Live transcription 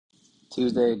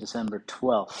Tuesday, December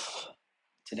 12th.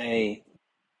 Today,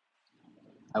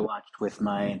 I watched with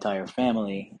my entire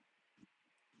family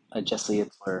a Jesse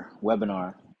Itzler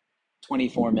webinar,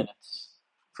 24 minutes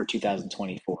for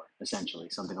 2024, essentially,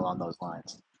 something along those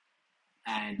lines.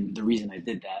 And the reason I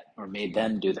did that, or made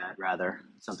them do that rather,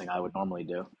 something I would normally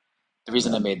do, the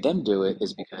reason I made them do it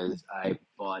is because I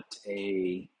bought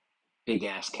a big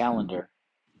ass calendar.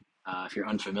 If you're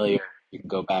unfamiliar, you can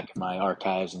go back in my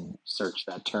archives and search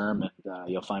that term, and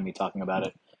you'll find me talking about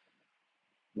it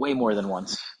way more than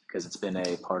once because it's been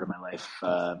a part of my life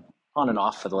on and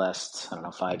off for the last, I don't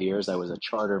know, 5 years. I was a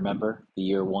charter member, the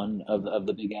year one of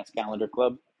the Big Ass Calendar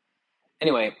Club.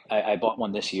 Anyway, I bought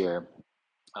one this year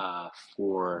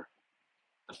for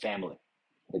the family.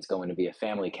 It's going to be a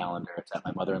family calendar. It's at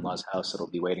my mother-in-law's house.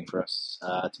 It'll be waiting for us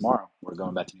tomorrow. We're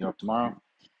going back to New York tomorrow.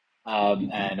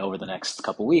 And over the next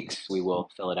couple weeks, we will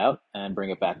fill it out and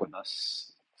bring it back with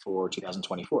us for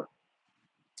 2024.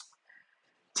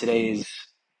 Today's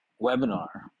webinar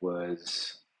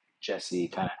was Jesse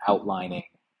kind of outlining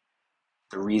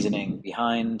the reasoning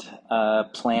behind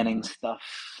planning stuff,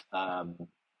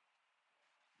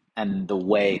 and the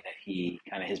way that he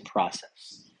kind of his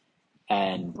process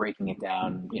and breaking it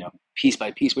down, piece by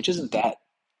piece, which isn't that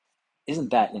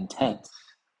intense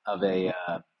of a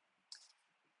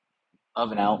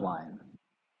of an outline.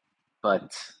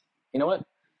 But you know what?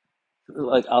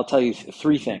 Like, I'll tell you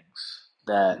three things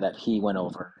that he went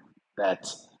over that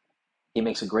he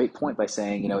makes a great point by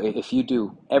saying, if you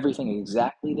do everything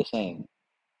exactly the same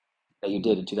that you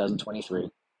did in 2023,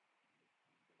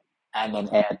 and then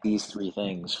add these three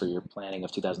things for your planning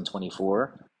of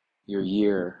 2024,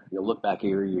 you'll look back at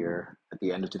your year at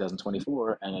the end of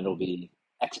 2024, and it'll be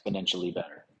exponentially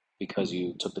better because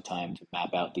you took the time to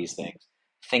map out these things,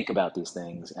 think about these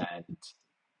things, and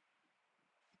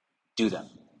do them,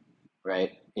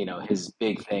 right? His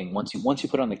big thing, once you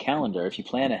put on the calendar, if you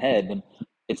plan ahead, then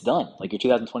it's done. Like your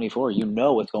 2024, you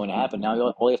know what's going to happen. Now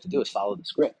all you have to do is follow the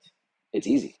script. It's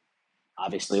easy.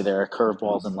 Obviously, there are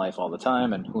curveballs in life all the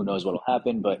time, and who knows what will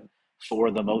happen. But for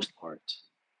the most part,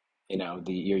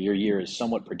 your year is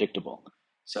somewhat predictable.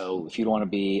 So if you don't want to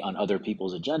be on other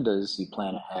people's agendas, you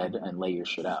plan ahead and lay your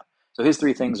shit out. So his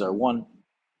three things are: one,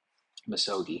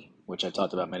 misogi, which I've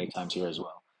talked about many times here as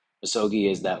well. Misogi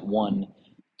is that one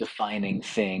defining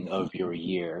thing of your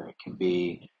year. It can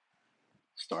be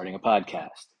starting a podcast.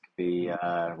 It could be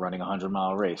running a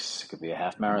 100-mile race. It could be a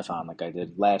half marathon like I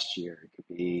did last year. It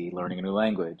could be learning a new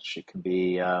language. It could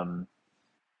be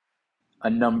a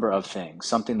number of things,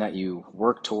 something that you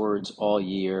work towards all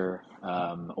year,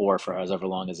 or for however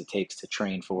long as it takes to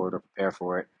train for it or prepare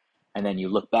for it. And then you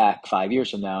look back 5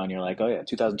 years from now and you're like, oh yeah,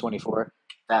 2024,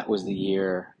 that was the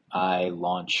year I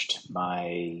launched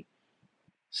my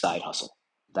side hustle.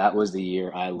 That was the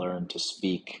year I learned to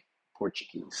speak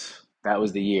Portuguese. That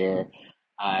was the year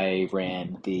I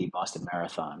ran the Boston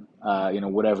Marathon,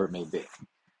 whatever it may be.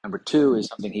 Number two is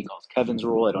something he calls Kevin's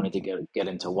rule. I don't need to get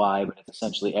into why, but it's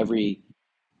essentially every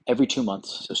 2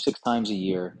 months, so 6 times a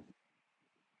year,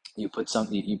 you put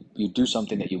something you do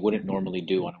something that you wouldn't normally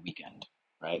do on a weekend,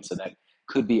 right? So that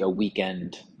could be a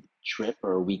weekend trip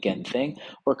or a weekend thing,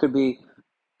 or it could be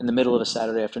in the middle of a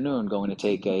Saturday afternoon going to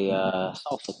take a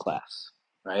salsa class,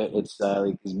 right? It's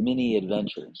like these mini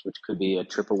adventures, which could be a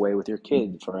trip away with your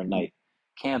kid for a night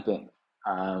camping.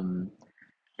 Um,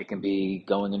 it can be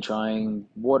going and trying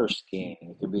water skiing.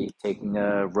 It could be taking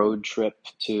a road trip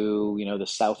to, the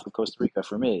south of Costa Rica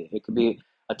for me. It could be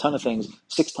a ton of things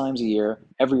 6 times a year,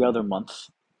 every other month.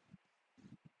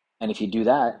 And if you do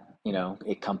that,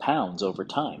 it compounds over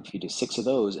time. If you do six of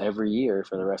those every year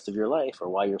for the rest of your life, or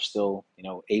while you're still,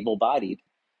 able-bodied,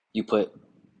 you put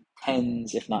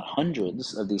tens, if not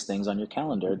hundreds, of these things on your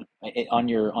calendar, on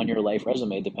your life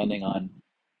resume, depending on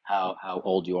how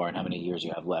old you are and how many years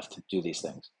you have left to do these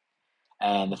things.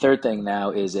 And the third thing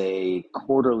now is a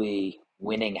quarterly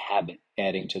winning habit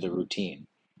adding to the routine.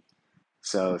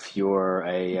 So if if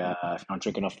you don't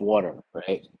drink enough water,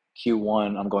 right?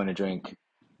 Q1, I'm going to drink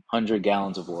 100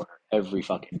 gallons of water every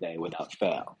fucking day without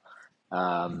fail.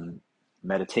 Um,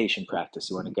 Meditation practice,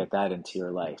 you want to get that into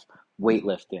your life.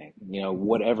 Weightlifting,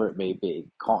 whatever it may be.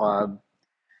 Calling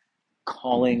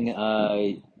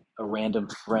a random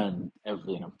friend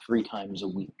every 3 times a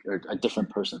week, or a different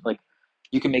person. Like,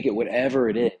 you can make it whatever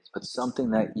it is, but something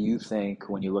that you think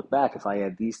when you look back, if I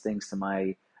add these things to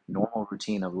my normal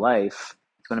routine of life,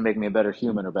 it's going to make me a better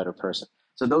human or better person.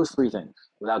 So those three things,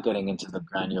 without getting into the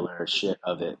granular shit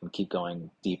of it and keep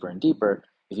going deeper and deeper,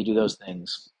 if you do those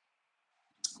things,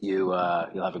 you'll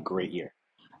have a great year.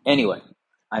 Anyway,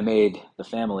 I made the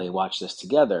family watch this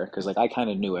together because, like, I kind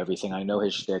of knew everything. I know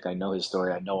his shtick, I know his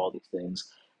story, I know all these things.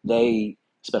 they,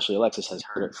 especially Alexis, has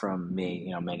heard it from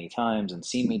me, many times and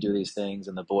seen me do these things,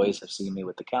 and the boys have seen me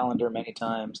with the calendar many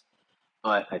times.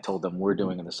 But I told them we're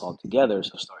doing this all together,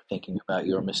 so start thinking about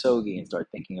your misogi and start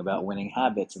thinking about winning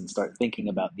habits and start thinking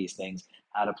about these things,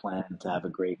 how to plan to have a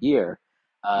great year.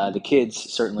 The kids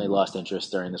certainly lost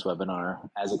interest during this webinar,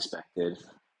 as expected,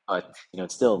 but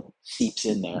it still seeps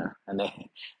in there, and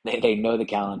they know the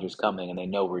calendar's coming and they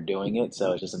know we're doing it.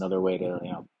 So it's just another way to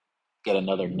get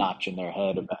another notch in their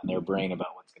head about in their brain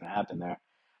about what's going to happen there.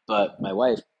 But my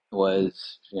wife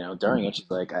was, during it, she's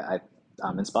like,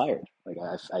 I'm inspired. Like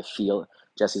I feel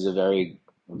Jesse's a very,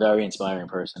 very inspiring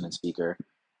person and speaker,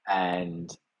 and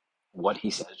what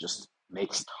he says just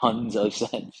makes tons of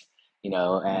sense.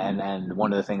 And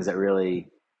one of the things that really,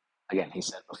 again, he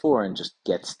said before and just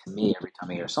gets to me every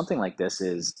time I hear something like this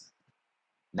is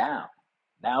now.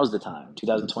 Now's the time.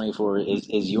 2024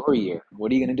 is your year.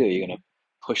 What are you going to do? You're going to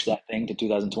push that thing to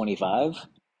 2025?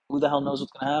 Who the hell knows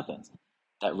what's going to happen?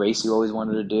 That race you always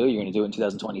wanted to do, you're going to do it in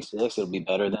 2026. It'll be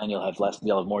better then. You'll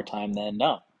have more time then.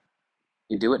 No,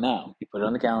 you do it now. You put it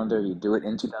on the calendar. You do it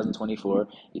in 2024.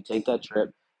 You take that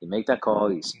trip. You make that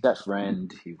call. You see that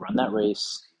friend. You run that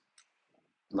race.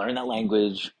 Learn that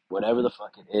language. Whatever the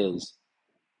fuck it is,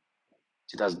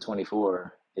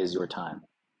 2024 is your time.